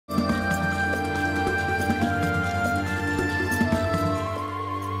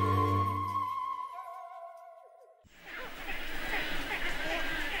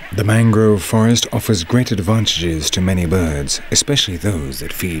The mangrove forest offers great advantages to many birds, especially those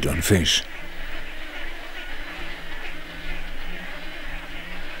that feed on fish.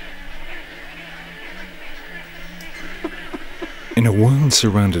 In a world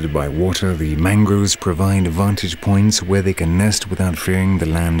surrounded by water, the mangroves provide vantage points where they can nest without fearing the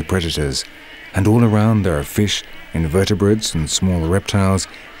land predators, and all around there are fish, invertebrates and small reptiles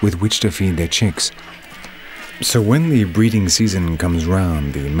with which to feed their chicks. So when the breeding season comes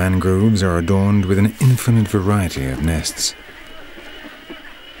round, the mangroves are adorned with an infinite variety of nests.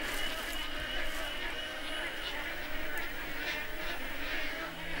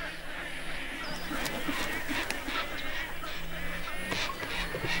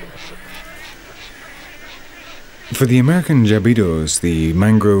 For the American jabirus, the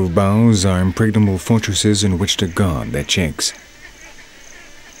mangrove boughs are impregnable fortresses in which to guard their chicks.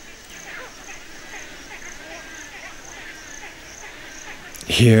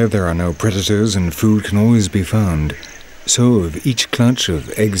 Here there are no predators and food can always be found, so of each clutch of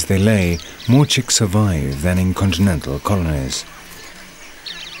eggs they lay, more chicks survive than in continental colonies.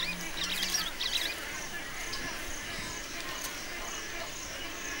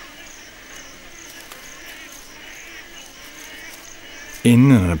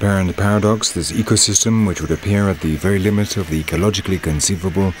 In an apparent paradox, this ecosystem, which would appear at the very limit of the ecologically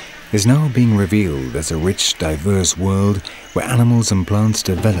conceivable, is now being revealed as a rich, diverse world where animals and plants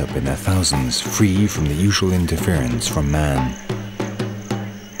develop in their thousands, free from the usual interference from man.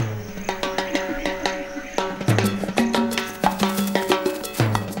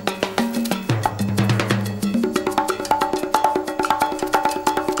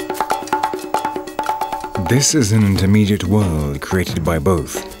 This is an intermediate world created by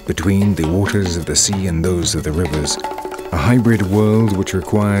both, between the waters of the sea and those of the rivers. A hybrid world which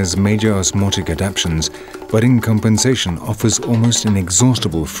requires major osmotic adaptations, but in compensation offers almost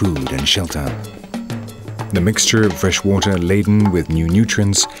inexhaustible food and shelter. The mixture of fresh water laden with new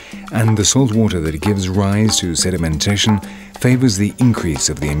nutrients and the salt water that gives rise to sedimentation favors the increase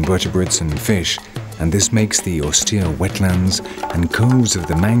of the invertebrates and fish, and this makes the austere wetlands and coves of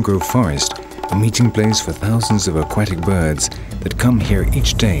the mangrove forest a meeting place for thousands of aquatic birds that come here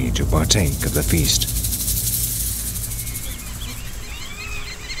each day to partake of the feast.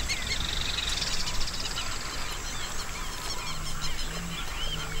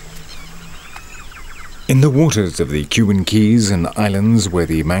 In the waters of the Cuban Keys and islands where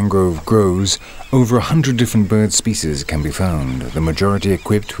the mangrove grows, over 100 different bird species can be found, the majority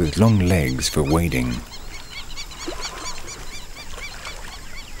equipped with long legs for wading.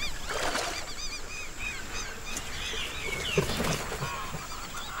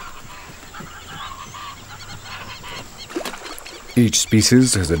 Each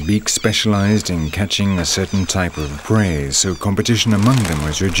species has a beak specialized in catching a certain type of prey, so competition among them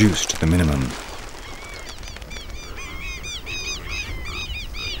is reduced to the minimum.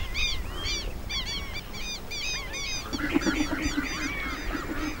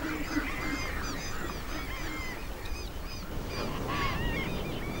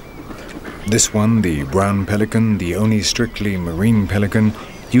 This one, the brown pelican, the only strictly marine pelican,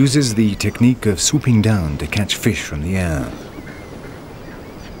 uses the technique of swooping down to catch fish from the air.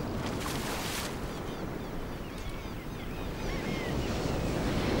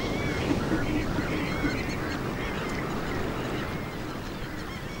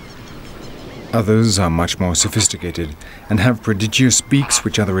 Others are much more sophisticated and have prodigious beaks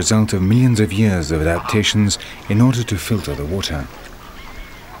which are the result of millions of years of adaptations in order to filter the water.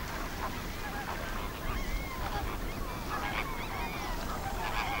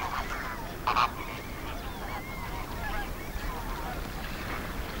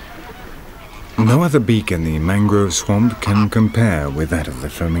 No other beak in the mangrove swamp can compare with that of the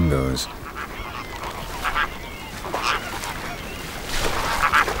flamingos.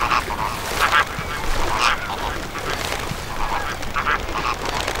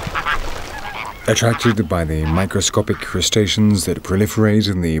 Attracted by the microscopic crustaceans that proliferate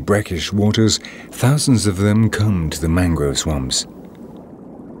in the brackish waters, thousands of them come to the mangrove swamps.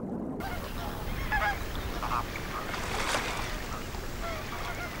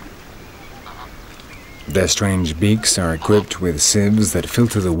 Their strange beaks are equipped with sieves that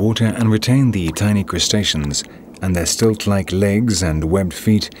filter the water and retain the tiny crustaceans, and their stilt-like legs and webbed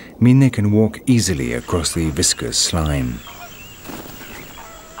feet mean they can walk easily across the viscous slime.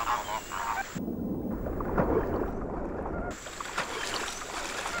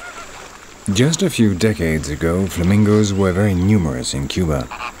 Just a few decades ago, flamingos were very numerous in Cuba,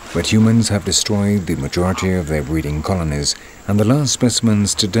 but humans have destroyed the majority of their breeding colonies, and the last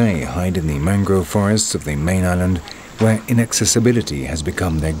specimens today hide in the mangrove forests of the main island, where inaccessibility has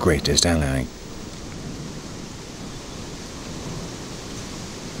become their greatest ally.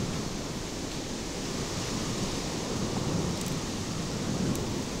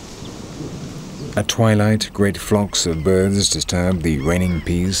 At twilight, great flocks of birds disturb the reigning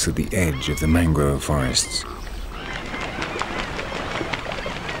peace at the edge of the mangrove forests.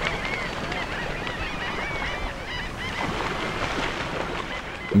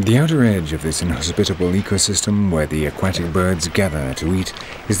 The outer edge of this inhospitable ecosystem, where the aquatic birds gather to eat,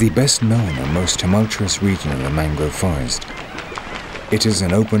 is the best known and most tumultuous region of the mangrove forest. It is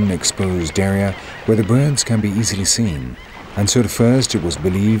an open, exposed area where the birds can be easily seen, and so at first it was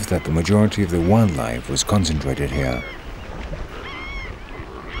believed that the majority of the wildlife was concentrated here.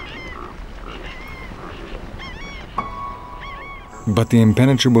 But the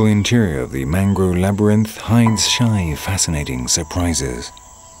impenetrable interior of the mangrove labyrinth hides shy, fascinating surprises.